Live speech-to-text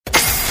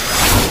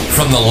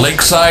from the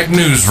Lakeside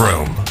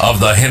Newsroom of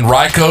the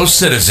Henrico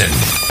Citizen,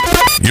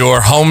 your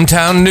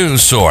hometown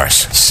news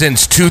source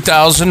since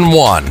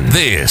 2001.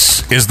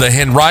 This is the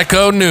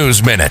Henrico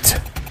News Minute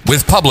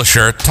with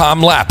publisher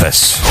Tom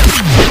Lapis.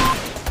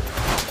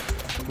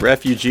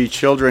 Refugee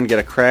children get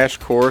a crash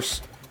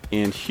course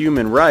in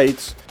human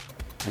rights,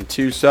 and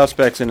 2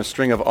 suspects in a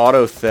string of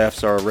auto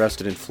thefts are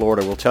arrested in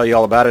Florida. We'll tell you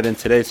all about it in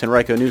today's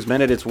Henrico News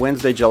Minute. It's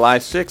Wednesday, July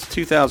 6,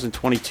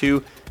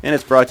 2022, and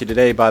it's brought to you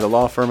today by the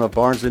law firm of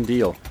Barnes &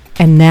 Deal.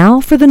 And now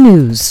for the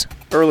news.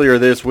 Earlier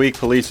this week,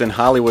 police in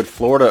Hollywood,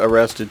 Florida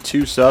arrested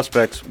 2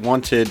 suspects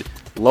wanted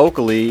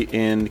locally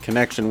in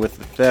connection with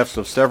the thefts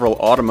of several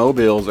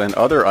automobiles and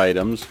other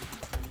items.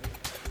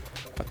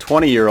 A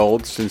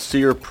 20-year-old,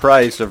 Sincere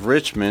Price of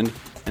Richmond,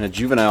 and a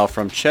juvenile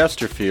from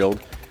Chesterfield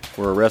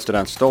were arrested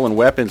on stolen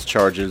weapons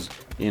charges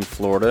in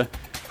Florida.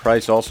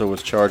 Price also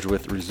was charged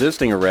with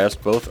resisting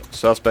arrest. Both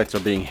suspects are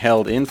being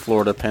held in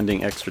Florida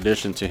pending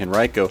extradition to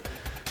Henrico.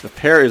 The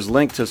pair is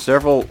linked to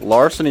several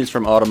larcenies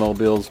from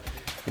automobiles,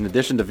 in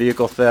addition to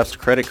vehicle thefts,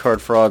 credit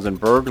card frauds, and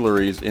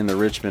burglaries in the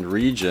Richmond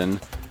region.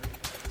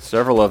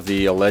 Several of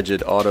the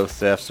alleged auto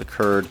thefts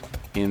occurred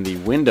in the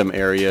Wyndham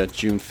area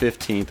June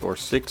 15th or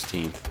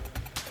 16th.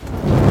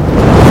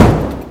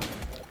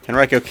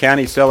 Henrico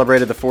County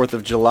celebrated the 4th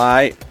of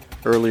July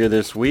earlier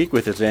this week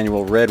with its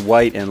annual Red,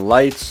 White, and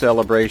Lights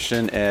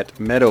celebration at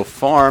Meadow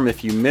Farm.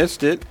 If you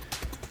missed it,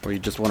 or you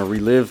just want to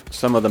relive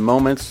some of the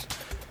moments,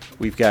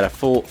 we've got a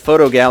full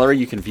photo gallery.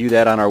 You can view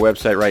that on our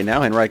website right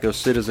now,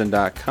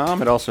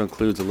 henricocitizen.com. It also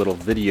includes a little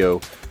video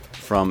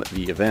from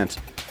the event.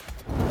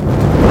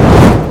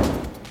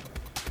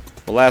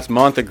 Well, last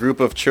month, a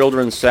group of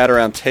children sat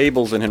around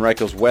tables in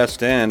Henrico's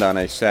West End on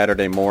a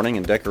Saturday morning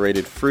and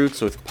decorated fruits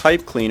with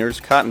pipe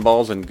cleaners, cotton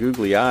balls, and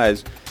googly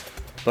eyes.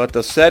 But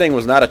the setting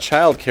was not a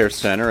child care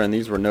center, and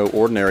these were no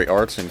ordinary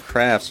arts and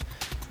crafts.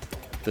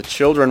 The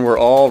children were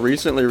all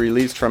recently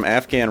released from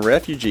Afghan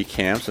refugee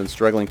camps and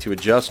struggling to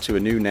adjust to a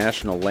new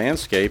national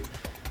landscape.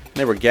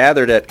 They were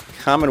gathered at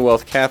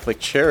Commonwealth Catholic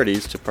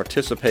Charities to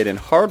participate in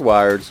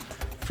Hardwired's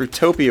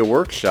Fruitopia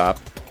workshop.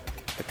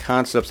 The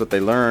concepts that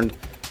they learned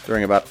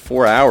during about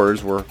 4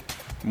 hours were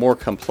more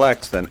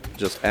complex than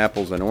just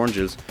apples and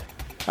oranges.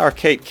 Our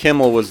Kate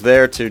Kimmel was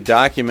there to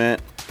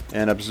document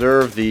and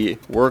observe the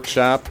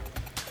workshop.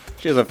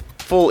 She has a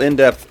full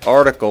in-depth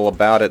article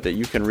about it that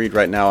you can read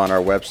right now on our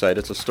website.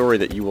 It's a story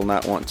that you will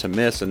not want to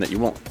miss and that you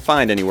won't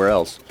find anywhere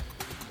else.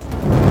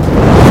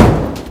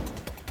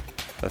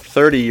 A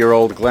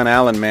 30-year-old Glen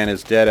Allen man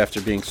is dead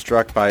after being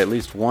struck by at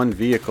least one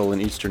vehicle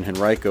in eastern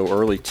Henrico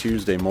early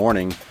Tuesday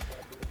morning.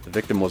 The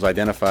victim was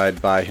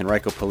identified by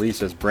Henrico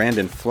police as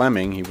Brandon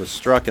Fleming. He was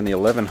struck in the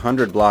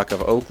 1100 block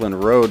of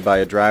Oakland Road by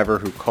a driver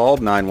who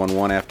called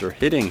 911 after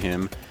hitting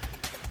him.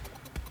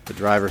 The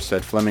driver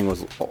said Fleming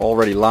was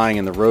already lying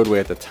in the roadway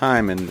at the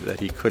time and that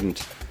he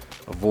couldn't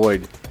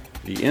avoid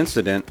the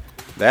incident.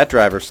 That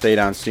driver stayed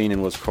on scene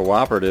and was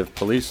cooperative.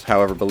 Police,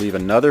 however, believe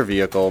another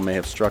vehicle may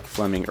have struck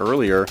Fleming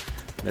earlier.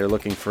 They're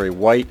looking for a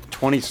white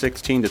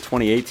 2016 to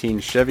 2018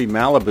 Chevy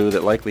Malibu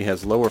that likely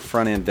has lower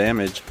front-end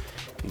damage,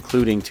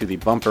 including to the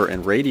bumper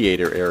and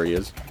radiator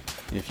areas.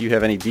 If you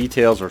have any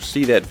details or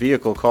see that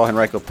vehicle, call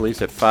Henrico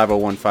Police at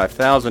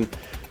 501-5000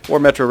 or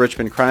Metro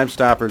Richmond Crime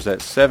Stoppers at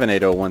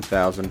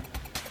 780-1000.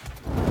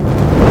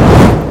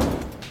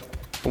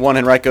 One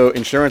Henrico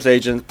insurance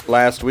agent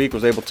last week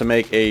was able to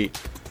make a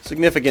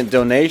significant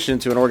donation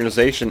to an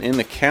organization in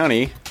the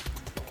county.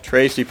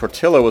 Tracy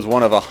Portillo was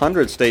one of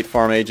 100 State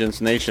Farm agents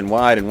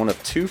nationwide and one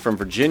of 2 from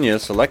Virginia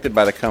selected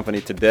by the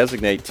company to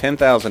designate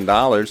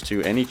 $10,000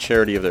 to any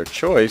charity of their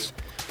choice.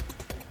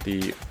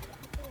 The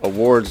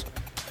awards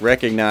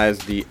recognize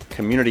the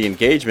community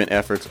engagement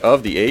efforts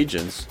of the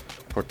agents.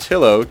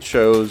 Portillo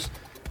chose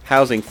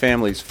Housing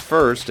Families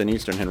First in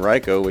Eastern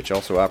Henrico, which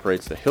also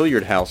operates the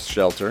Hilliard House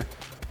Shelter.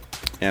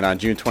 And on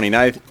June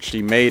 29th,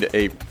 she made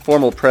a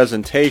formal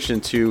presentation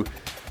to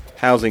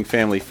Housing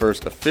Family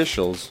First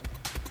officials.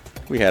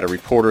 We had a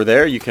reporter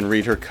there. You can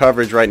read her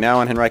coverage right now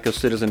on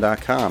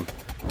henricocitizen.com.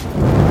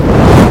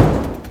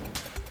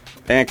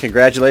 And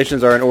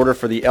congratulations are in order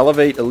for the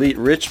Elevate Elite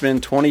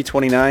Richmond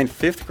 2029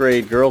 5th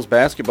grade girls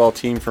basketball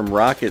team from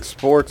Rocket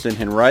Sports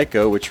in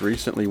Henrico, which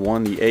recently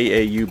won the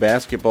AAU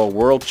Basketball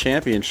World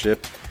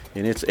Championship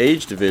in its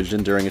age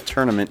division during a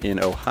tournament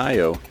in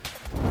Ohio.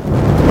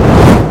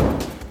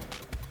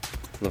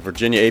 The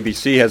Virginia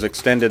ABC has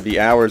extended the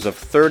hours of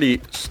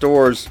 30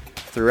 stores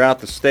throughout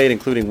the state,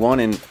 including one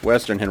in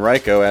western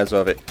Henrico as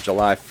of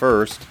July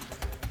 1st.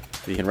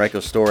 The Henrico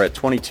store at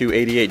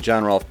 2288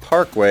 John Rolfe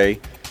Parkway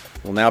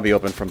will now be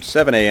open from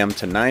 7 a.m.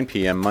 to 9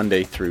 p.m.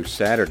 Monday through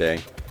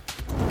Saturday.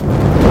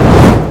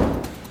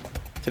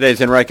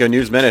 Today's Henrico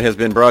News Minute has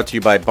been brought to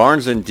you by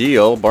Barnes &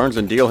 Deal. Barnes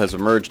 & Deal has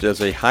emerged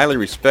as a highly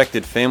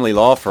respected family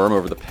law firm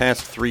over the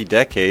past 3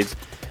 decades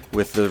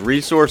with the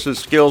resources,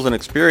 skills, and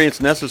experience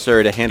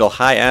necessary to handle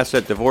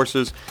high-asset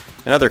divorces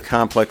and other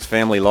complex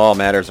family law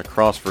matters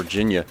across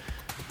Virginia.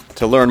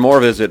 To learn more,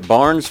 visit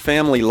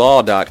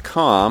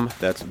barnesfamilylaw.com,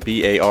 that's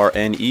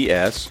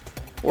B-A-R-N-E-S,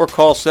 or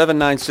call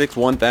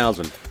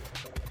 796-1000.